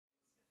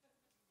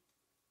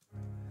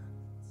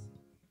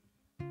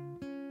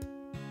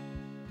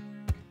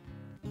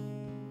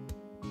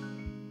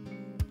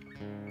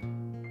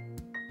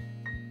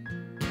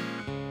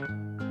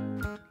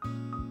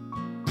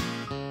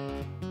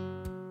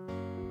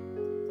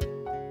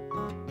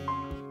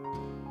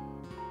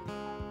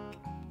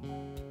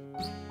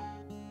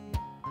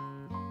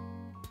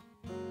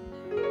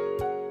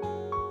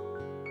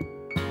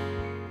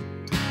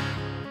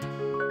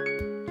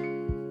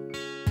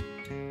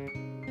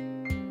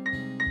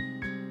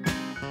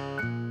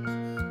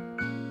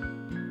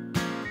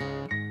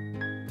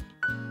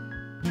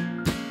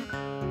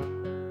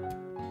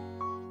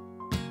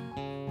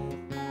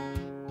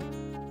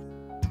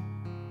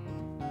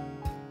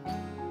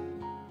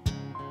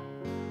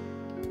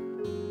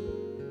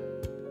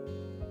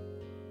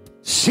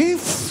She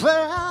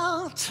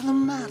fell to the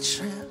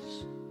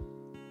mattress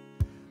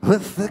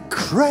with the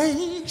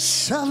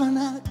grace of an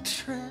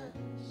actress.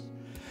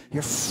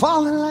 You're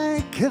falling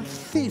like a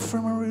thief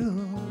from a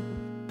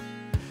room.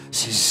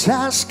 She's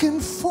asking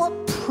for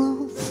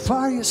proof.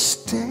 Are you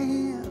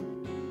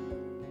staying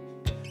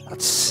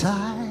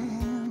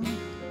outside?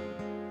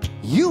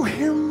 You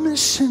hear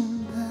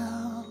mission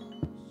bells.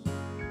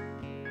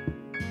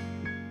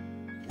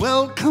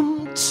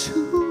 Welcome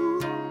to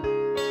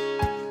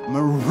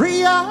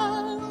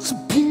Maria's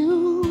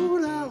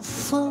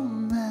beautiful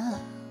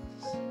mess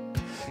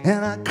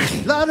in a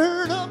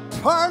cluttered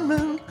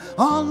apartment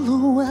on the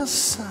west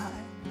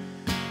side.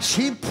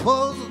 She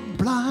pulls the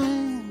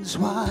blinds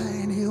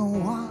wide. You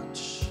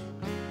watch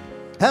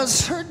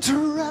as her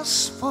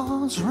dress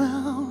falls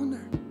round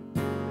her,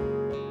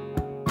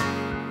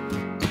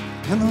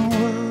 and the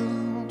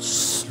world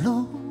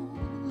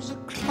slows. The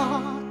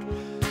clock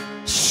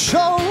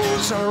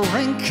shows a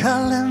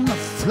wrinkle in the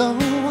flow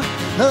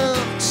of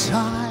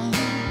time.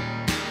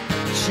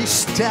 She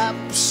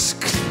steps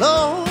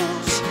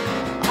close,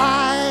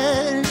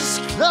 eyes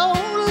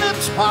closed,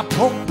 lips pop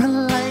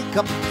open like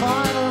a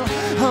bottle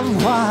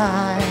of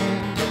wine.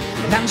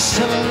 And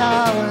she'll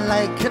love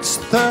like it's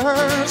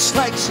thirst,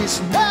 like she's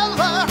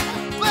never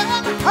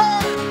been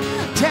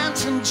hurt,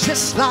 dancing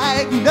just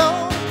like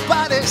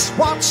nobody's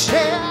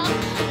watching.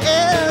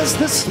 Is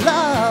this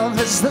love?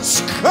 Is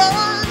this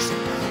curse?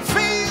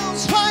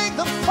 Feels like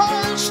the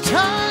first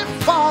time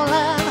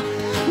falling.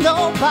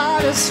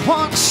 Nobody's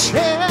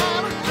watching.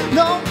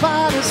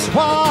 Nobody's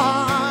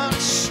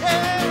watching.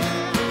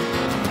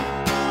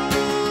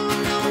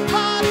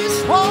 Nobody's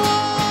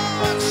watching.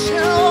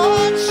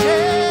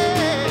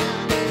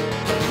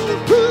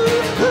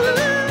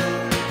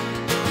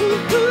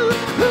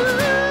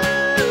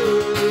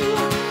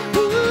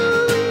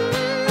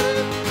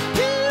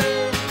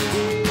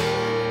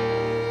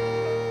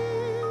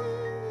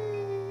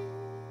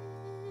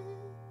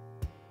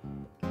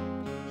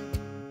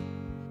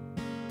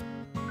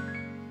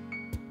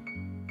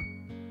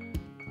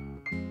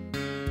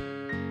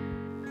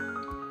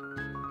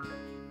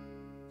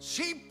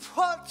 She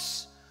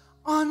puts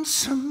on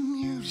some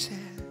music.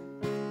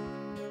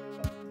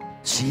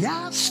 She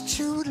asked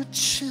you to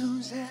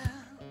choose it.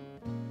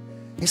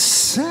 You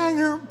sang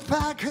her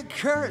back a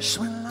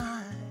Gershwin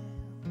line,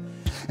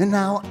 and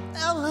now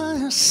Ella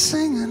is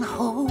singing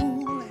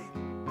holy,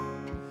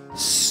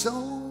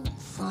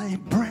 soulfully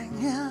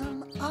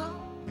bringing a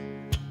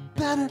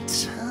better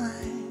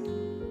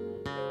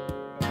time.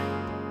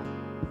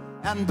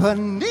 And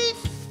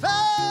beneath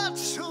the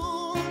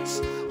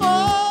tunes,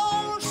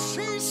 oh,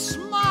 she's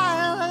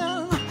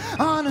smiling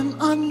on an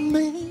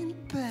unmade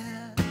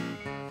bed.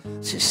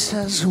 She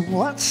says,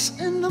 what's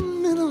in the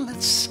middle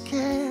that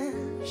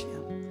scares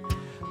you?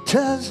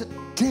 Does it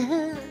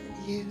dare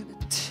you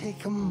to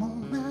take a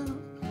moment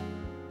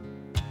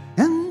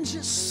and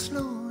just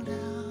slow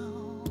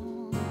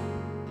down?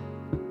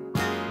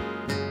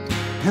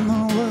 And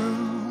the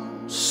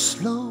world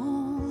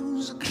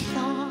slows, the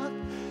clock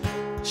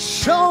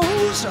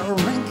shows a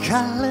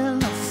wrinkle in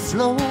the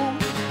flow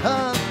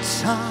of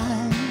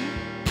time.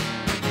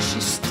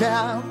 She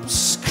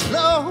steps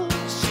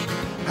close,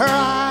 her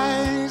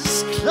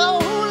eyes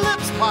closed,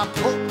 lips pop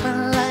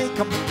open like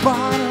a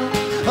bottle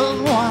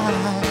of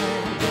wine.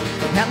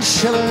 And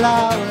she'll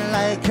love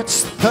like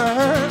it's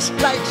thirst,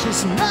 like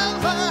she's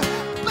never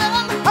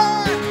been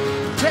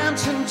hurt,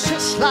 dancing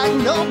just like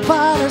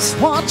nobody's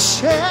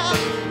watching.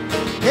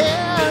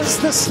 Is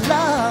this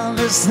love?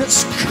 Is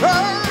this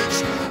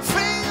curse?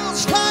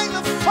 Feels like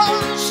the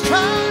first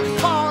time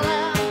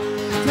falling.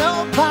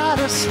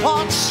 Nobody's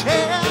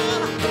watching.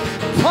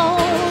 Pull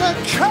the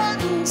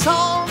curtains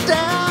all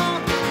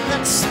down.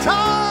 Let's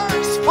start.